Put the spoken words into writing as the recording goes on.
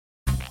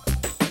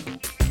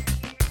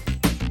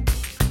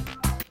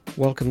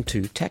Welcome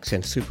to Tax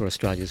and Super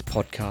Australia's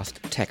podcast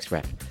Tax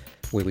Wrap,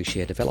 where we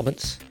share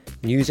developments,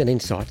 news and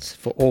insights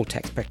for all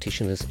tax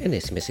practitioners and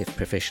SMSF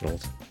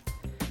professionals.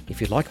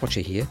 If you like what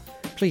you hear,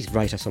 please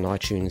rate us on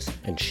iTunes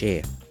and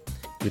share.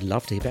 We'd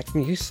love to hear back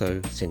from you, so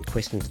send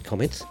questions and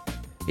comments,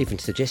 even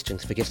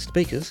suggestions for guest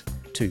speakers,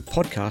 to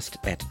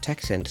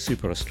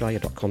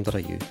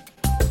podcast@taxandsuperaustralia.com.au.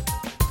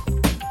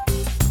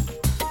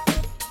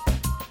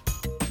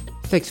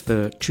 Thanks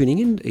for tuning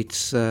in.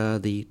 It's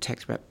the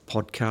Tax Wrap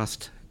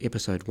podcast,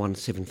 episode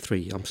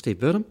 173. I'm Steve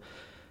Burnham,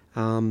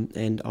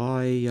 and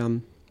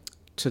I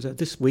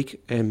this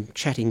week am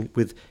chatting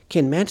with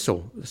Ken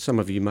Mansell. Some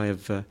of you may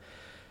have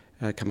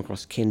come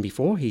across Ken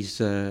before. He's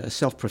a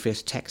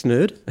self-professed tax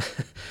nerd,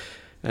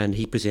 and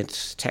he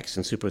presents Tax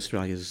and Super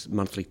Australia's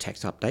monthly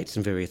tax updates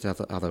and various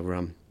other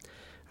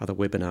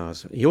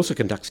webinars. He also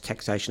conducts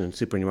taxation and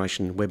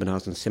superannuation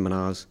webinars and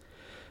seminars,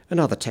 and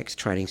other tax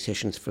training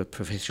sessions for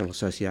professional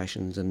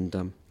associations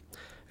and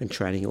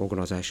training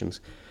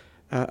organisations.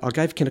 I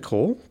gave Ken a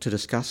call to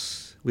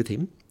discuss with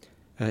him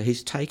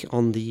his take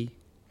on the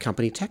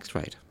company tax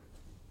rate.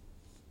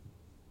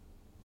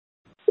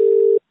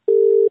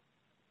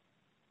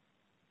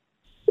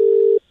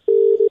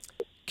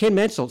 Ken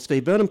Mansell,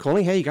 Steve Burnham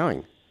calling. How are you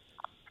going?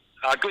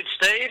 Good,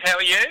 Steve. How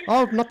are you?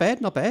 Oh, not bad,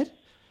 not bad.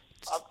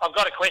 I've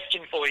got a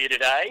question for you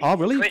today. Oh,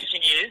 really? The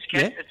question is,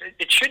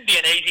 it should be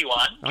an easy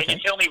one. Okay. Can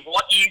you tell me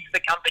what is the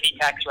company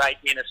tax rate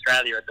in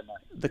Australia at the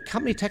moment? The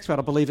company tax rate,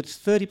 I believe it's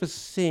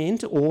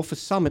 30%, or for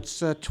some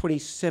it's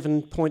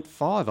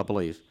 27.5, I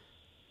believe.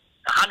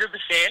 100%,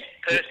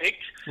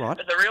 perfect. Right.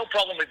 But the real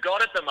problem we've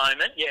got at the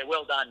moment,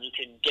 well done, you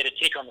can get a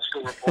tick on the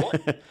school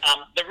report.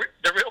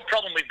 The real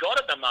problem we've got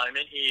at the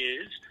moment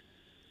is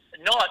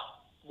not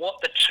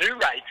what the two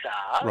rates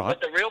are, right,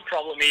 but the real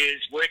problem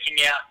is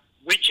working out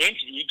which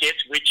entity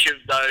gets which of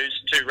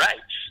those two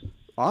rates.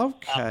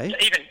 Okay. To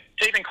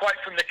even quote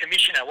from the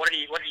Commissioner, what did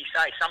he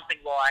say? Something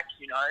like,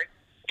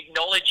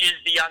 acknowledges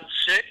the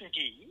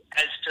uncertainty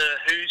as to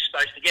who's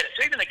supposed to get it.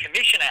 So even the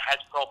Commissioner has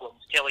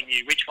problems telling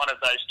you which one of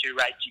those two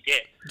rates you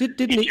get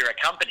if you're a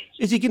company.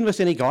 Is he giving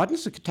us any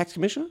guidance, the Tax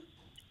Commissioner?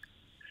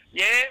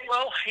 Yeah,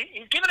 well,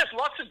 he's given us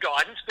lots of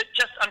guidance, but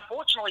just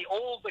unfortunately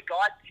all the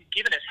guidance he's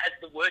given us has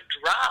the word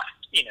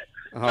draft in it.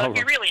 So it'd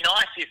be really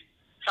nice if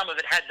some of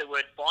it had the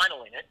word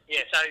final in it.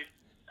 Yeah, so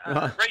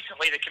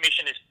recently the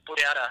Commission has put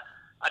out a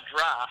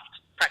draft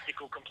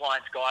practical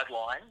compliance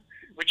guideline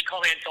which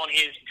comments on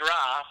his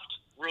draft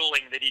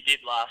ruling that he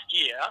did last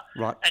year,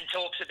 right, and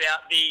talks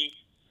about the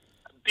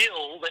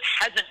bill that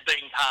hasn't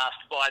been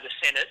passed by the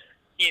Senate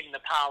in the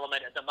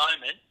Parliament at the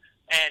moment.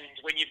 And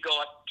when you've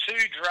got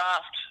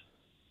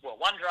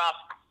one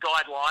draft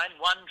guideline,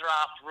 one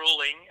draft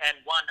ruling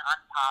and one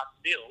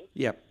unpassed bill,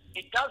 yep,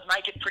 it does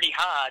make it pretty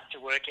hard to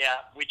work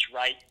out which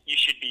rate you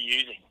should be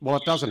using. Well,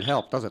 it doesn't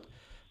help, does it?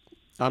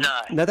 No.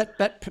 Now, that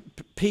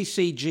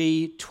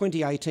PCG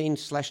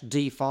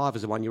 2018/D5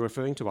 is the one you're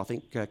referring to, I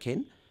think,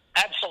 Ken?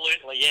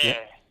 Absolutely,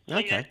 yeah.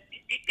 Okay.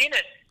 In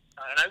it,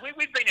 I don't know,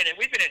 we've been in a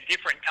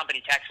different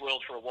company tax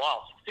world for a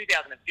while. Since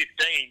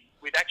 2015,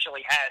 we've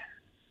actually had,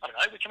 I don't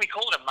know, can we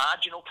call it a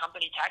marginal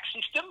company tax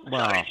system?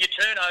 Wow. So if your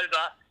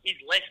turnover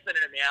is less than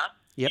an amount,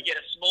 yep, you get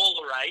a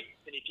smaller rate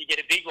than if you get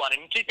a big one.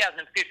 And in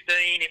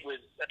 2015, it was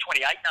a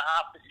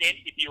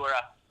 28.5% if you were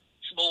a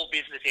small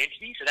business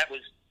entity, so that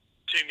was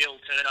 2 mil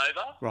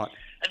turnover. Right.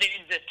 And then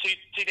in 1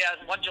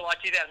 July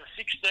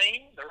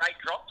 2016, the rate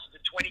drops to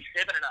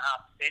 27.5%,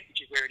 which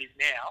is where it is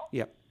now.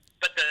 Yep.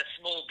 But the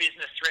small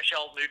business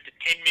threshold moved to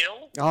 10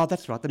 mil. Oh,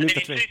 that's right. And then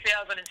in 2017,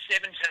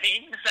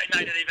 they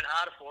made it even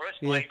harder for us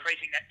by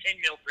increasing that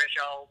 10 mil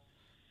threshold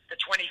to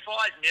 25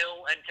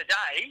 mil. And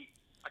today,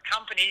 a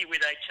company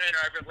with a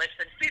turnover of less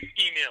than 50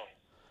 mil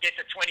gets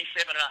a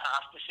 27.5%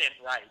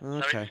 rate.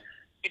 Okay. So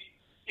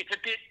it's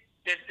a bit.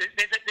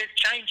 There's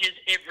changes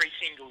every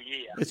single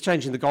year. It's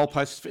changing the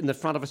goalposts in the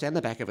front of us and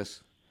the back of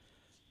us.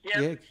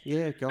 Yep.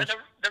 Yeah, gosh. But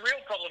the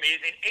real problem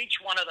is in each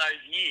one of those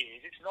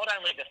years, it's not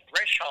only the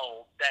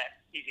threshold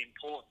that is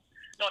important.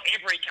 Not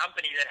every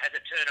company that has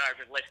a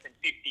turnover of less than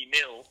 50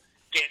 mil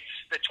gets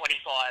the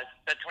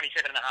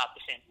 27.5%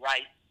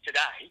 rate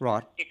today.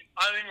 Right. It's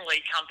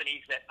only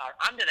companies that are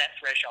under that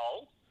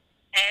threshold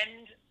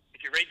and, if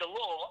you read the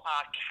law,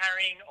 are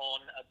carrying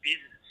on a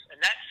business.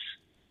 And that's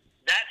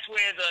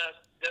where the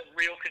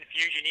real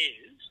confusion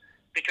is,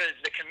 because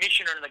the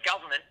Commissioner and the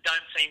government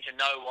don't seem to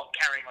know what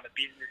carrying on a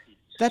business is.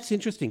 That's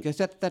interesting,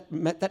 because that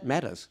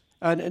matters.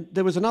 And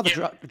there was another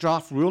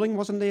draft ruling,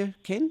 wasn't there,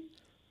 Ken?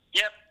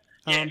 Yep.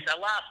 So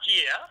last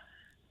year,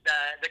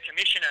 the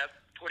Commissioner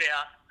put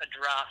out a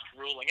draft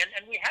ruling, and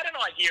we had an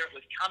idea it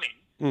was coming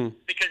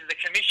because the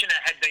Commissioner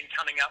had been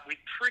coming up with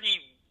pretty,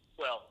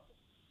 I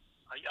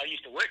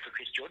used to work for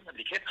Chris Jordan,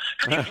 nobody cared,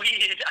 pretty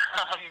weird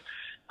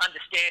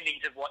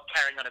understandings of what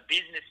carrying on a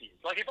business is.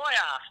 Like if I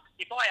asked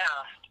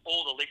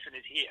all the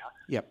listeners here,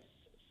 yep,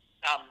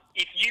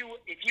 if you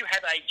have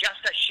just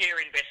a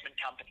share investment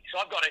company, so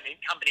I've got a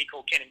company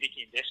called Ken and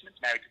Vicky Investments,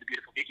 married to the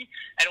beautiful Vicky,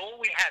 and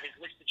all we have is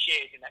listed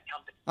shares in that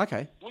company.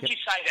 Okay. Would you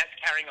say that's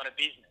carrying on a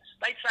business?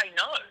 They'd say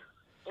no.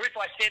 Or if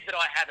I said that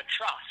I have a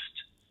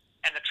trust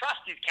and the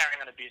trust is carrying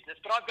on a business,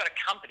 but I've got a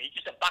company,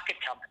 just a bucket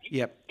company.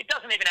 Yep. It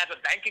doesn't even have a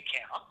bank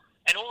account,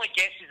 and all it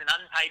gets is an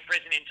unpaid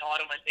present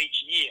entitlement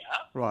each year,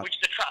 Right. which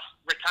the trust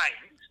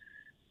retains.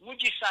 Would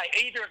you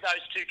say either of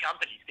those two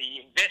companies,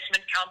 the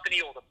investment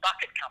company or the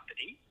bucket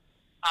company,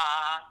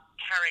 are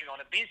carrying on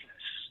a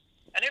business?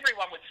 And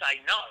everyone would say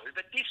no,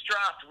 but this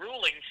draft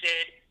ruling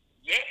said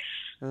yes,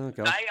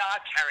 they are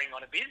carrying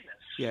on a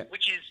business,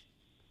 which is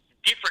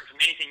different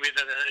from anything we've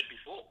ever heard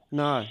before.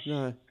 No.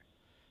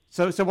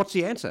 So what's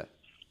the answer?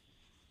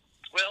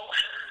 Well,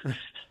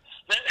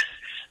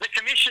 the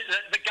commission,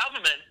 the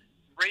government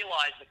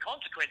realised the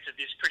consequence of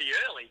this pretty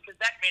early, because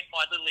that meant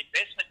my little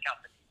investment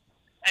company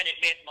and it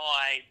meant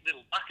my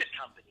little bucket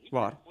company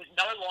was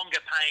no longer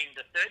paying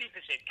the 30%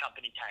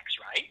 company tax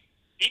rate.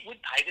 It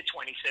would pay the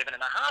 27.5%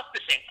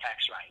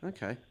 tax rate.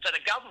 Okay. So the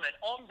government,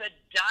 on the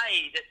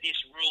day that this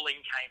ruling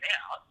came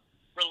out,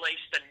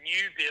 released a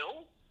new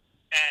bill,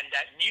 and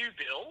that new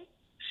bill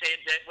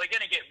said that we're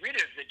going to get rid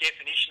of the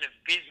definition of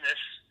business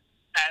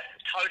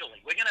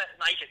totally. We're going to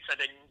make it so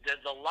that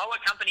the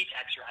lower company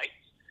tax rate,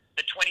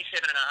 the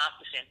 27.5%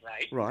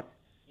 rate,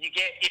 you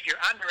get if you're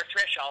under a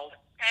threshold,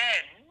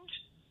 and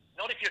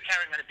not if you're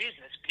carrying on a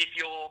business, but if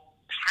your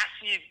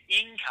passive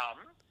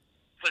income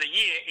for the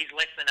year is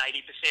less than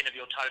 80% of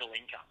your total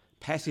income.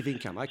 Passive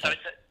income, okay. So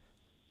it's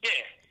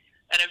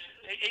and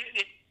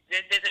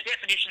there's a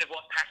definition of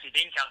what passive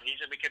income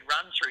is, and we could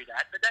run through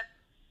that, but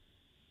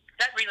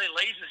that really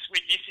leaves us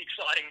with this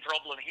exciting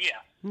problem here.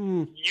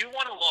 You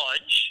want to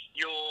lodge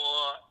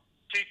your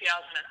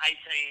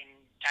 2018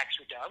 tax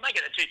return. I'll make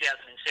it a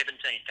 2017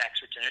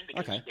 tax return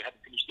because we haven't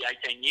finished the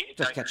 18 years.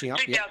 Just catching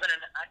up,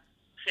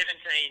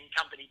 2017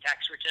 company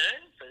tax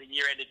return for the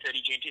year ended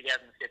 30 June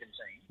 2017.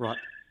 Right.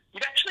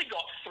 You've actually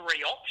got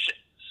three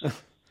options.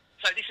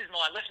 So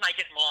let's make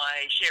it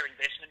my share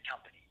investment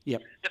company.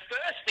 Yep. The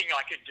first thing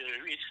I could do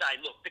is say,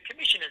 look, the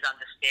Commissioner's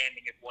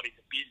understanding of what is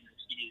a business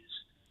is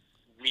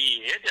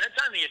weird, and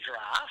it's only a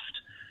draft,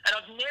 and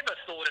I've never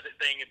thought of it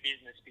being a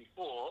business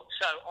before,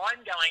 so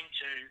I'm going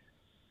to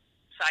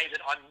say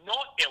that I'm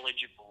not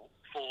eligible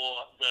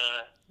for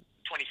the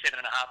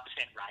 27.5%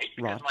 rate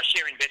because my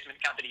share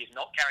investment company is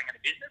not carrying on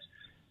a business,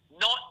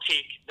 not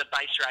tick the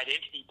base rate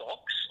entity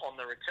box on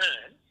the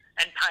return,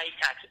 and pay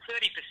tax at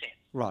 30%.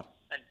 Right.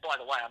 And by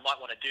the way, I might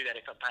want to do that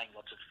if I'm paying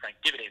lots of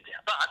franked dividends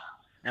out.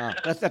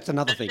 But that's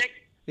another thing.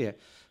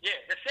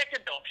 The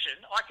second option,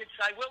 I could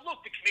say, well,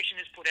 look, the Commission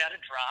has put out a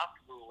draft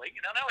ruling,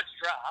 and I know it's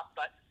draft,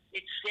 but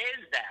it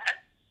says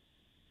that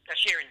a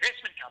share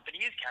investment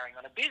company is carrying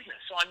on a business.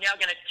 So I'm now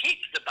going to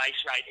tick the base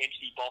rate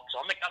entity box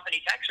on the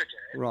company tax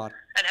return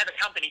and have a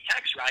company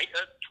tax rate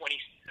of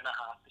 27.5%.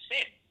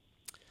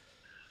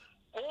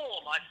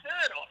 Or my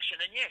third option,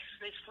 and yes,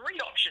 there's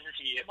three options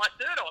here. My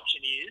third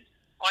option is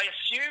I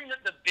assume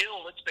that the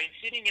bill that's been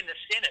sitting in the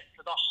Senate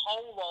for the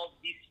whole of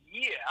this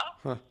year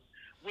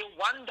will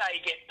one day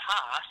get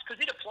passed, because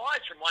it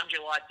applies from 1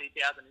 July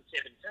 2017.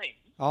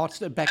 Oh, it's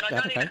back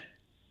that, okay.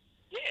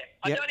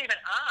 I don't even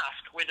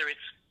ask whether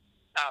it's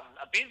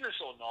a business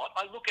or not.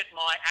 I look at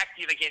my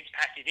active against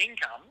passive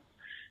income,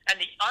 and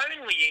the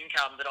only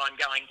income that I'm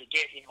going to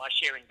get in my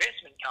share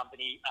investment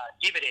company are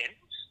dividends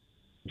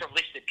from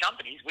listed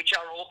companies, which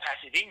are all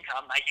passive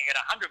income, making it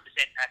 100%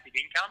 passive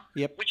income,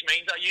 which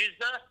means I use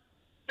the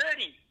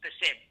 30%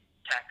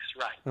 tax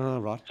rate.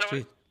 Oh, right.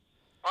 So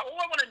all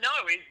I want to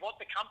know is what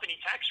the company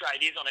tax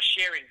rate is on a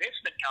share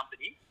investment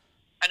company,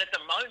 and at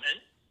the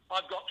moment,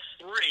 I've got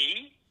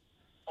three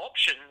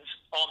options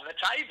on the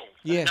table.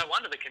 No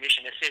wonder the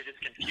Commissioner says it's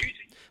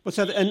confusing. Well,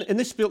 so and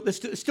this bill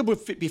is still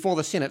before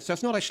the Senate, so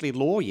it's not actually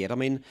law yet. I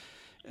mean,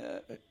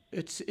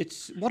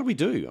 it's what do we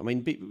do? I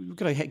mean, we've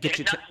got to get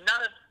you.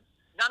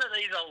 None of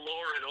these are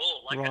law at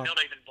all. They're not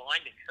even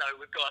binding. So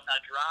we've got a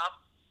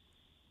draft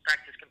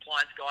practice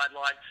compliance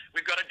guideline,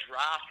 we've got a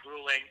draft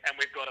ruling, and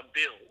we've got a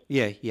bill.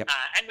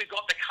 And we've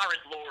got the current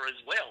law as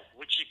well,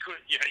 which you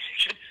could.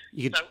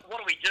 So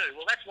what do we do?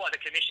 Well, that's why the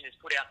Commission has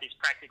put out this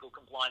practical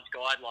compliance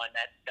guideline,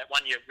 that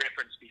one you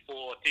referenced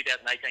before,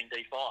 2018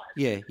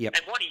 D5.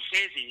 And what he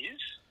says is,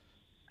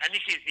 and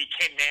this is the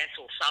Ken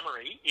Mansell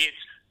summary, is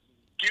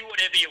do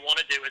whatever you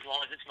want to do as long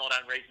as it's not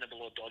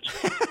unreasonable or dodgy.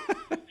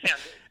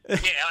 I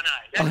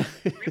know.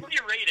 When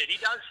you read it, he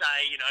does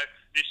say,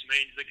 this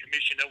means the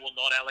Commissioner will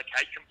not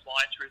allocate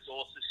compliance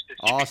resources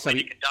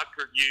specifically to conduct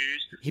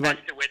reviews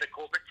as to whether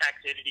corporate tax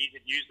entities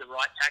have used the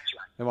right tax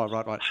rate.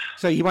 Right.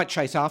 So he won't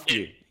chase after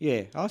you.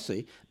 Yeah, I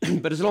see.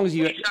 But as long as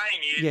you... What he's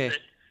saying is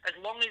that as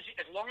long as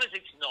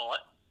it's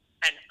not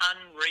an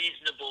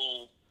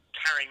unreasonable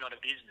carrying on a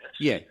business...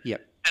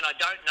 And I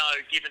don't know,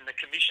 given the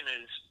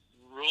Commissioner's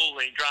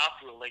draft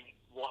ruling,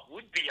 what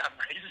would be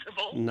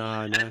unreasonable.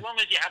 No. And as long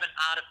as you haven't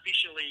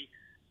artificially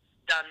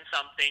done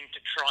something to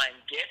try and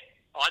get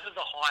either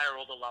the higher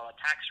or the lower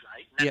tax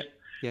rate, and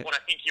that's what I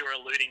think you were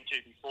alluding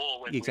to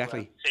before when we said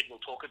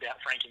we'll talk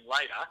about franking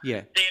later,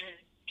 then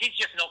he's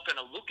just not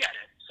going to look at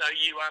it. So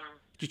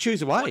you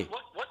choose a way.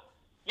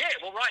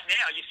 Well, right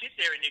now you sit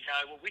there and you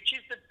go, well, which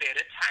is the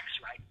better tax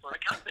rate for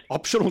a company?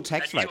 Optional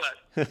tax rate.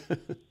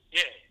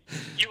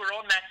 You were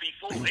on that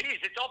before. It is.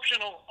 It's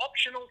optional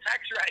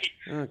tax rate.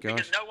 Oh, gosh.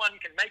 Because no one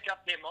can make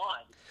up their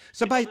mind.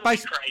 So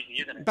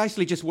crazy, isn't it?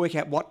 Basically just work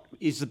out what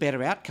is the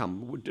better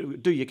outcome.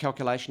 Do your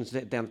calculations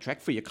down the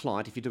track for your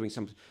client if you're doing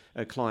some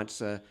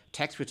client's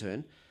tax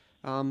return.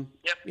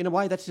 Yep. In a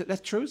way,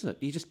 that's true, isn't it?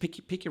 You just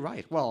pick your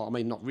rate. Well, I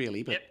mean, not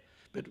really, but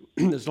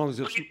as long as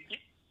it's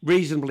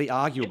reasonably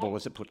arguable,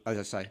 as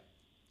I say.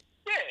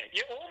 Yeah,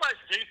 you almost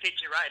do pick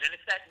your rate, and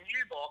it's that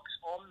new box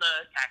on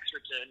the tax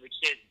return which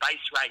says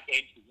base rate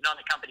entity. On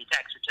the company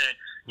tax return,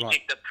 you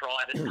pick the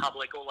private,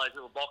 public, all those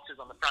little boxes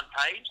on the front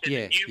page.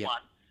 There's a new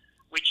one,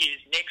 which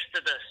is next to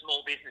the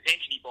small business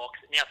entity box.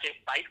 It now says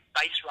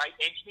base rate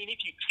entity, and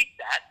if you tick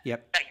that,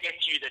 that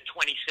gets you the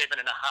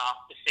 27.5%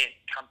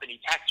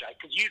 company tax rate,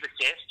 because you've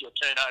assessed your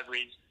turnover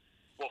is,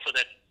 well, for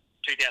the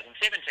 2017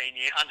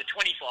 year, under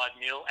 25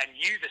 mil, and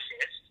you've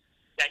assessed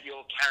that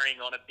you're carrying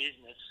on a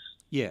business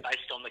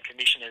based on the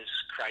commissioner's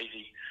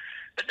crazy.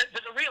 But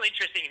the real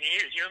interesting thing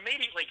here is you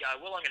immediately go,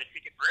 well, I'm going to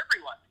tick it for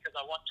everyone because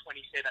I want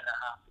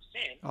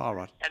 27.5%. Oh,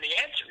 right. And the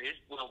answer is,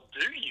 well,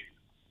 do you?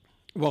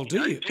 Well,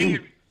 do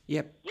you?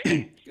 Yep.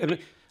 I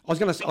was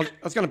going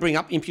to bring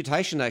up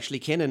imputation actually,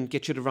 Ken, and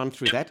get you to run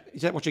through that.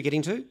 Is that what you're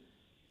getting to?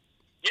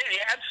 Yeah,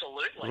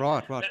 absolutely.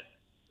 Right.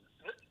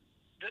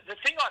 The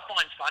thing I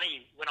find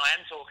funny when I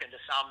am talking to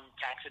some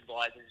tax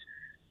advisors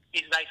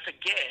is they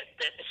forget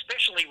that,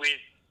 especially with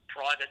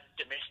private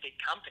domestic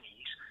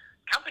companies,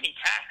 company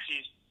tax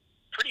is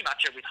pretty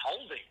much a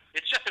withholding.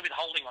 It's just a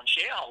withholding on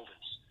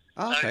shareholders.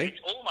 Oh, okay. So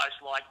it's almost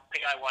like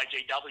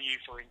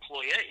PAYGW for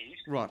employees,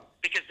 right?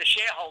 Because the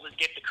shareholders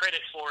get the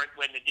credit for it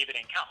when the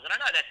dividend comes. And I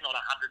know that's not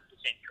 100%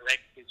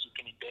 correct because you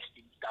can invest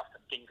in stuff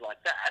and things like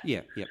that.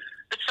 Yeah.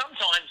 But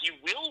sometimes you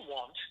will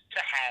want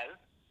to have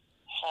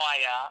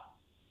higher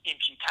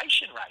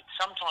imputation rates.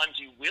 Sometimes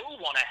you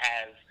will want to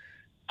have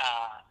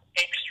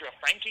extra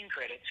franking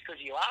credits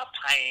because you are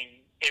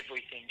paying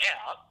everything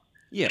out.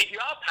 Yeah. And if you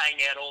are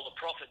paying out all the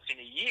profits in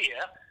a year,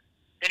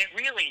 then it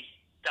really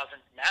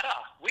doesn't matter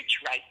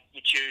which rate you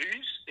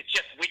choose. It's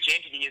just which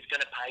entity is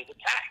going to pay the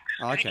tax.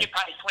 Okay. And if you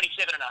pay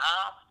 27.5,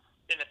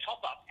 then the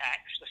top-up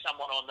tax for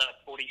someone on the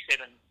 47%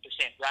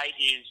 rate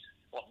is,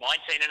 19.5?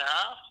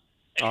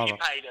 And if you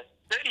pay the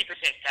 30%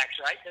 tax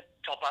rate, the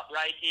top-up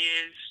rate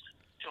is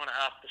 2.5%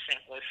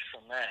 less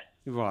from that.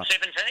 Right.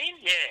 17?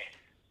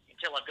 Yeah.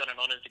 Until I've got an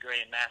honours degree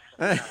in maths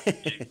and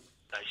do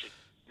basic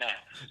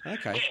maths.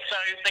 Okay. Yeah, so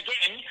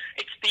again,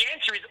 the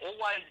answer is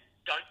always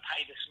don't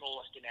pay the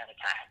smallest amount of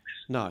tax.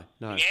 No.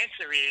 The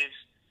answer is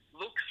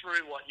look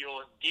through what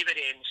your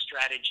dividend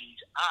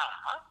strategies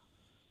are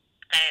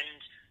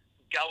and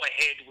go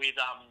ahead with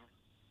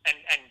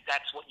and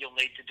that's what you'll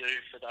need to do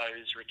for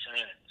those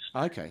returns.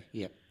 Okay.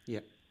 Yep.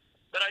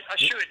 But I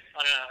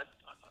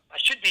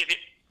should be a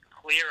bit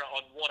clearer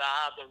on what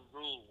are the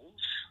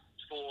rules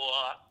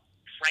for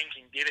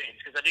franking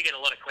dividends, because I do get a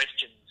lot of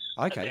questions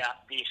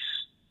about this.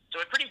 So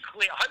we're pretty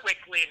clear. I hope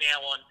we're clear now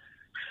on.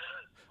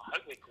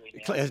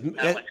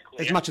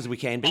 As much as we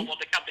can be. On what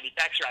the company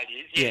tax rate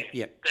is.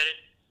 Yeah. But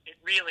it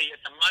really,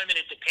 at the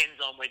moment, it depends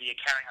on whether you're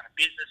carrying on a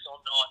business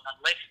or not,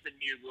 unless the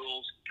new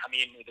rules come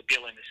in with a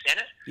bill in the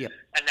Senate. Yep.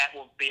 And that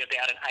will be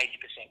about an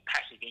 80%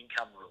 passive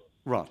income rule.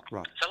 Right.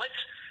 So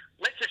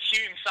let's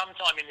assume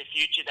sometime in the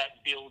future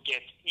that bill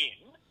gets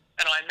in,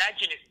 and I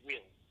imagine it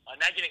will. I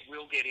imagine it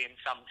will get in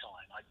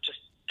sometime. I just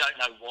don't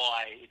know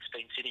why it's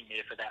been sitting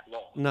there for that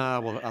long.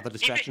 No, well, other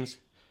distractions.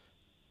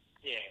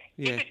 Yeah.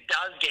 If it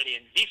does get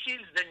in, this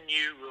is the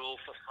new rule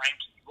for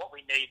franking, what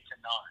we need to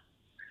know.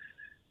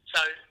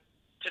 So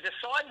to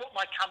decide what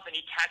my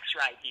company tax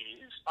rate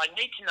is, I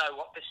need to know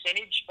what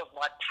percentage of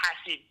my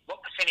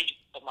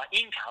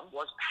income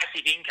was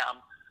passive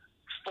income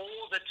for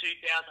the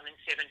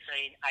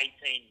 2017-18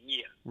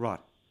 year. Right.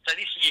 So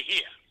this year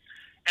here.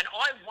 And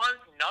I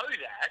won't know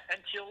that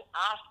until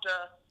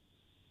after,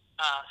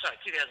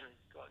 2000.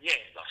 I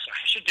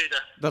should do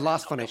the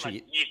last financial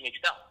year. Years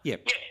mixed up.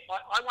 Yep. Yeah,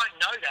 I won't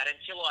know that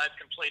until I've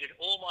completed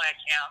all my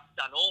accounts,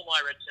 done all my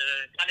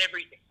returns, done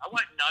everything. I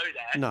won't know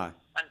that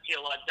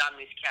until I've done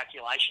this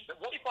calculation.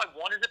 But what if I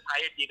wanted to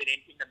pay a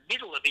dividend in the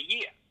middle of the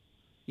year?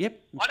 Yep.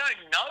 I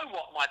don't know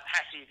what my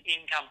passive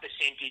income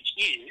percentage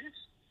is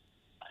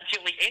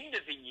until the end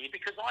of the year,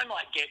 because I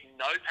might get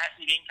no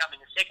passive income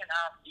in the second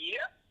half of the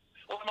year,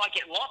 or I might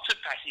get lots of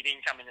passive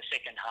income in the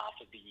second half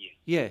of the year.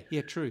 Yeah,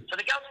 true. So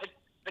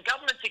the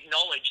government's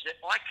acknowledged that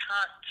I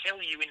can't tell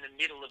you in the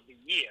middle of the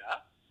year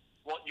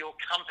what your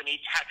company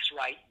tax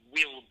rate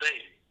will be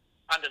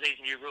under these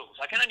new rules.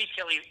 I can only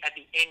tell you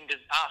after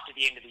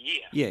the end of the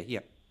year.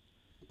 Yeah.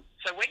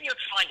 So when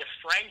you're trying to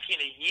frank in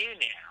a year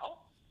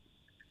now,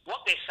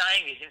 what they're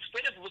saying is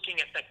instead of looking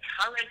at the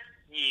current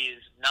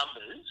year's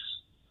numbers,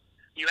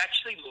 you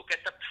actually look at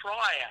the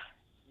prior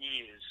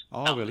year's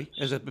numbers. Really?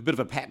 As a bit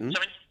of a pattern?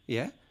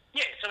 Yeah,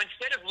 so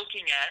instead of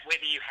looking at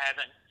whether you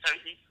haven't... So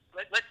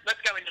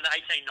let's go into the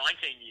 18-19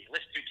 year.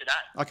 Let's do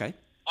today. Okay.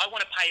 I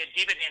want to pay a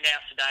dividend out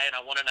today and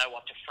I want to know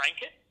what to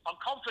frank it. I'm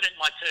confident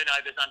my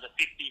turnover's under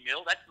 50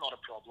 mil. That's not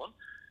a problem.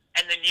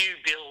 And the new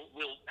bill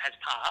has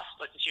passed.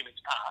 Let's assume it's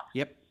passed.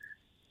 Yep.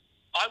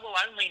 I will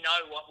only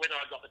know whether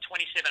I got the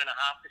 27.5%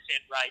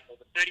 rate or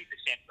the 30%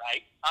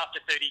 rate after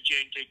 30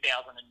 June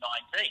 2019.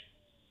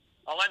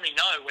 I'll only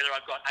know whether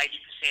I've got 80%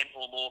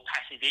 or more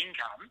passive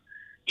income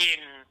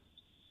in,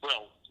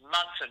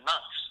 months and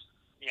months,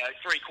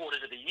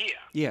 3/4 of the year.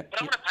 Yeah.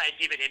 But I want to pay a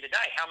dividend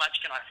today. How much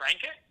can I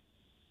frank it?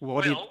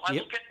 I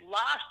look at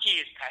last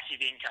year's passive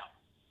income.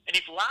 And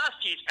if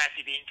last year's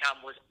passive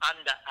income was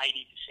under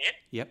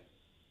 80%,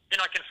 then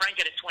I can frank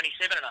it at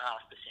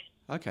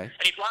 27.5%. Okay.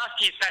 And if last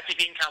year's passive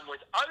income was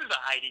over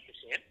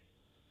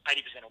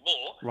 80% or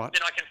more,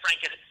 then I can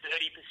frank it at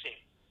 30%.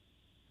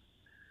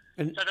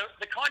 And so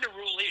the kind of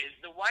rule is,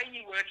 the way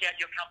you work out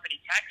your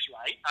company tax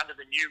rate under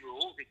the new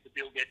rules, if the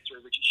bill gets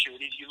through, which it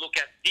should, is you look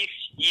at this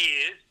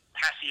year's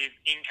passive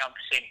income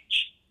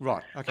percentage.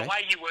 Right, okay. The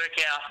way you work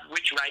out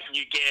which rate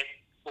you get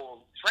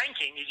for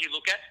franking is you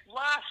look at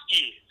last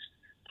year's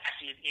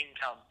passive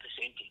income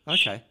percentage.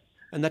 Okay.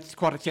 And that's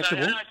quite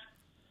acceptable? So,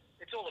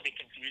 it's all a bit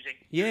confusing.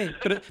 Yeah,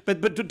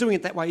 but doing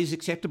it that way is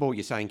acceptable,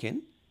 you're saying,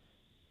 Ken?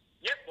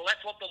 Yep, well,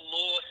 that's what the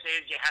law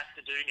says you have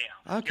to do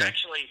now. Okay. You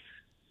actually,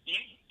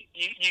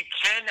 you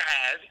can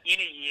have, in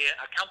a year,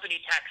 a company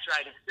tax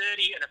rate of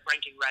 30 and a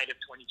franking rate of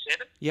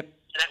 27. Yep.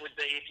 And that would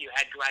be if you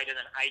had greater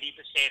than 80%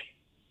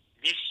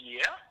 this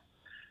year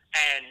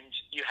and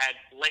you had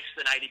less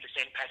than 80%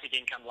 passive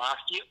income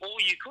last year.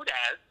 Or you could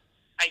have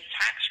a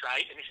tax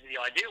rate, and this is the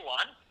ideal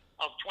one,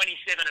 of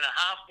 27.5%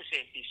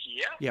 this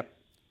year. Yep.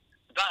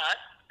 But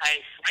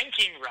a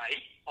franking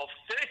rate of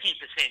 30%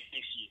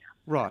 this year.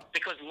 Right.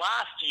 Because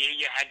last year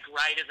you had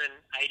greater than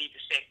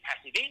 80%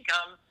 passive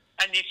income,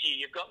 and this year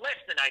you've got less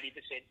than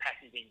 80%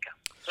 passive income.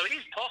 So it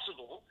is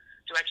possible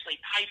to actually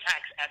pay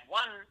tax at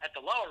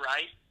the lower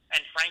rate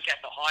and frank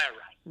at the higher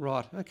rate.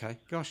 Right, okay,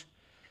 gosh.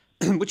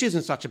 Which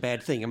isn't such a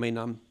bad thing. I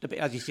mean,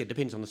 as you said,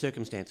 depends on the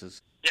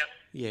circumstances. Yep.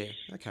 Yeah,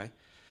 okay.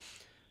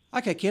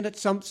 Okay, Ken,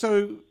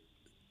 so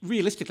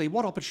realistically,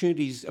 what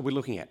opportunities are we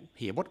looking at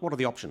here? What are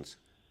the options?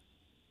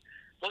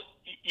 Well,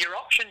 your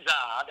options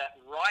are that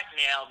right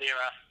now there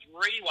are 3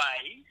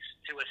 ways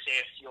to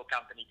assess your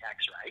company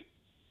tax rate,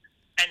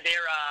 and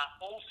there are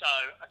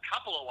also a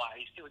couple of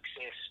ways to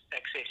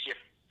access your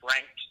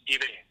franked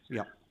dividends.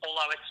 Yeah.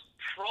 Although it's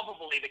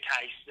probably the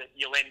case that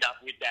you'll end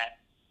up with that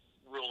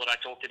rule that I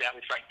talked about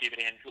with franked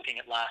dividends, looking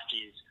at last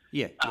year's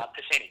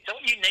percentage. So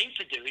what you need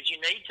to do is you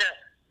need to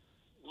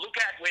look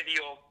at whether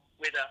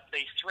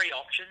these 3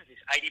 options, this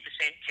 80%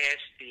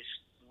 test, this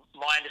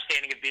my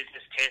understanding of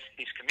business test,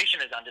 this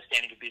commissioner's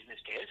understanding of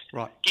business test,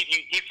 give you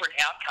different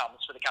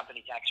outcomes for the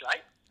company tax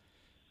rate.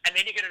 And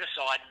then you're going to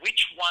decide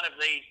which one of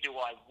these do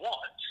I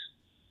want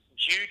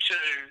due to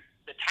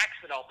the tax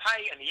that I'll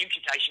pay and the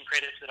imputation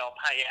credits that I'll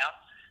pay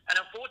out. And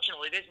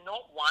unfortunately, there's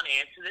not one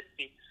answer that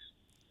fits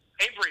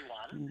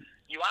everyone.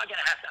 You are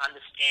going to have to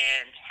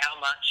understand how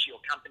much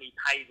your company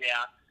pays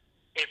out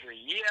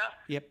every year.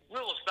 Yep.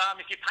 Rule of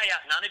thumb, if you pay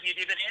out none of your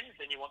dividends,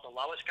 then you want the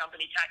lowest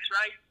company tax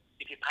rate.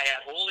 If you pay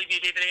out all of your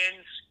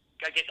dividends,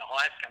 go get the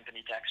highest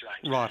company tax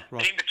rate. Right.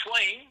 But in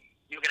between,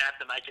 you're going to have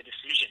to make a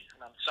decision.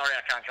 And I'm sorry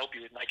I can't help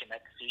you with making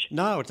that decision.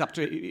 No, it's up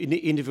to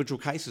individual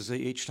cases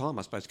each time,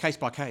 I suppose, case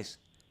by case.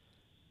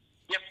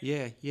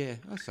 Yep. Yeah,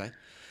 I say.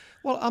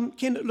 Well,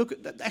 Ken, look,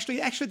 actually,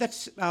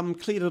 that's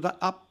cleared it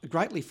up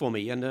greatly for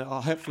me, and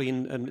hopefully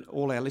in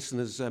all our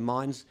listeners'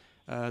 minds,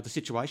 the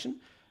situation.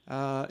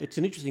 It's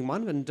an interesting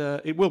one, and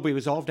it will be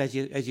resolved, as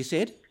you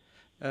said,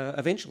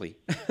 eventually.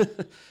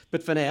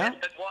 But for now... Yeah,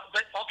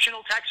 but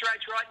optional tax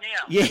rates right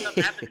now. Yeah. It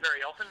doesn't happen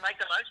very often. Make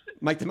the most of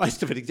it. Make the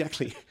most of it,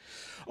 exactly.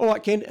 All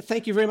right, Ken,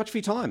 thank you very much for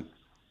your time.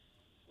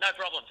 No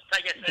problems.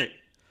 Take care, soon.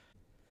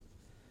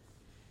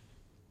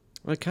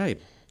 Okay,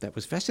 that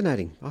was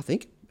fascinating, I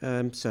think.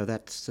 So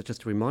that's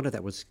just a reminder,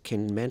 that was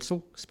Ken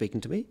Mansell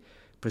speaking to me,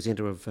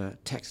 presenter of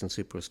Tax and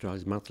Super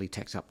Australia's monthly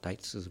tax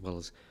updates, as well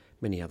as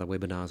many other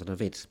webinars and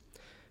events.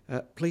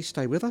 Please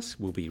stay with us.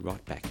 We'll be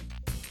right back.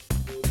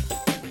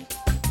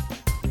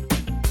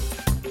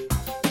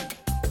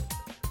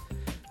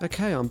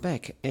 Okay, I'm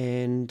back,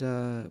 and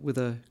with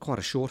quite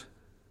a short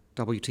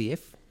WTF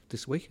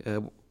this week,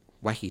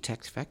 wacky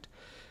tax fact,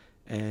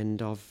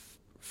 and I've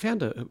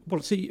found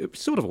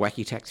it's sort of a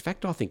wacky tax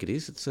fact, I think it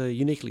is. It's a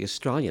uniquely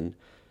Australian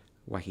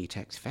wacky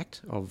tax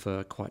fact of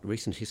quite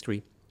recent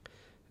history,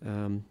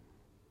 known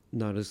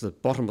as the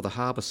bottom of the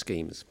harbour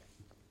schemes,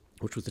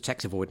 which was the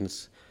tax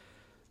avoidance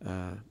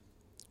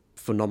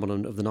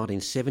phenomenon of the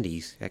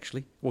 1970s,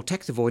 actually. Well,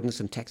 tax avoidance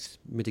and tax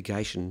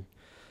mitigation,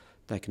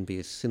 they can be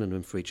a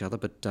synonym for each other,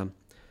 but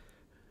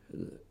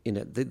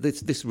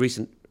this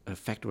recent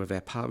factor of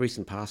our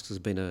recent past has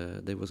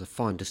been there was a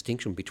fine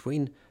distinction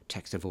between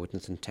tax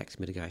avoidance and tax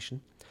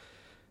mitigation.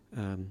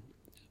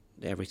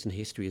 Our recent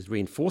history has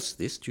reinforced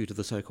this due to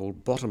the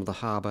so-called bottom of the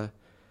harbour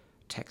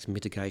tax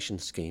mitigation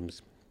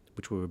schemes,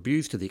 which were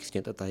abused to the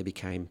extent that they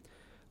became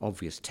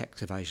obvious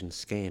tax evasion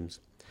scams.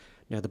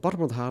 Now, the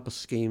bottom of the harbour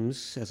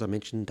schemes, as I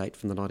mentioned, date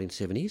from the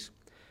 1970s,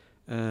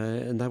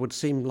 and they would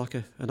seem like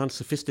an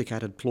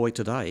unsophisticated ploy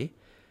today,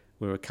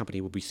 where a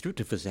company would be stripped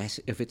of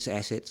its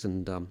assets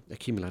and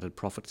accumulated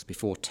profits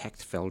before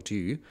tax fell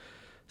due,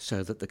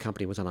 so that the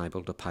company was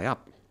unable to pay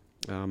up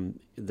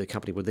the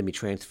company would then be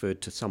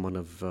transferred to someone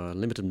of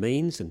limited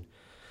means, and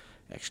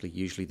actually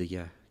usually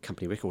the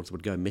company records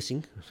would go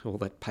missing, all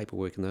that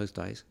paperwork in those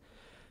days.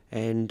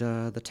 And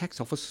the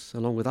tax office,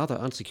 along with other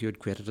unsecured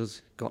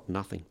creditors, got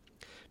nothing.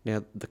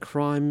 Now, the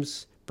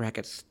Crimes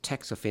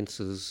 (Tax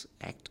Offences)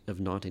 Act of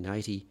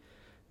 1980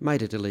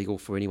 made it illegal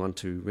for anyone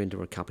to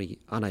render a company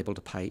unable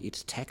to pay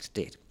its tax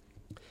debt.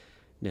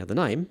 Now, the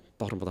name,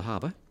 Bottom of the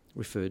Harbour,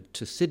 referred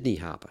to Sydney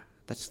Harbour.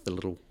 That's the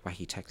little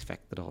wacky tax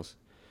fact that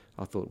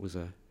I thought was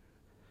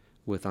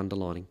worth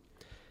underlining.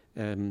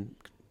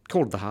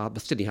 Called the harbour,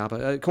 Sydney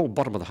Harbour, called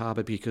Bottom of the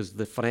Harbour because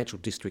the financial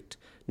district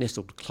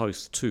nestled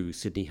close to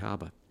Sydney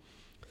Harbour.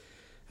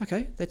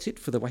 Okay, that's it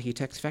for the wacky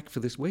tax fact for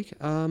this week.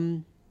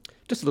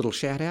 Just a little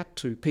shout out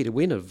to Peter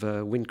Wynn of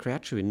Wynn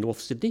Croucher in North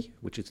Sydney,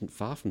 which isn't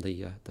far from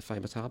the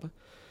famous harbour.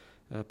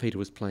 Peter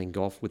was playing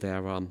golf with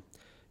our who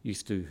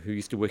used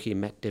to work here,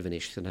 Matt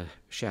Devonish, and a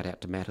shout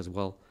out to Matt as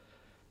well.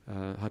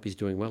 Hope he's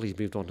doing well. He's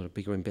moved on to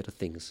bigger and better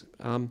things.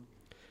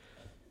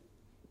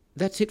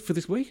 That's it for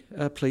this week.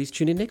 Please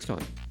tune in next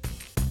time.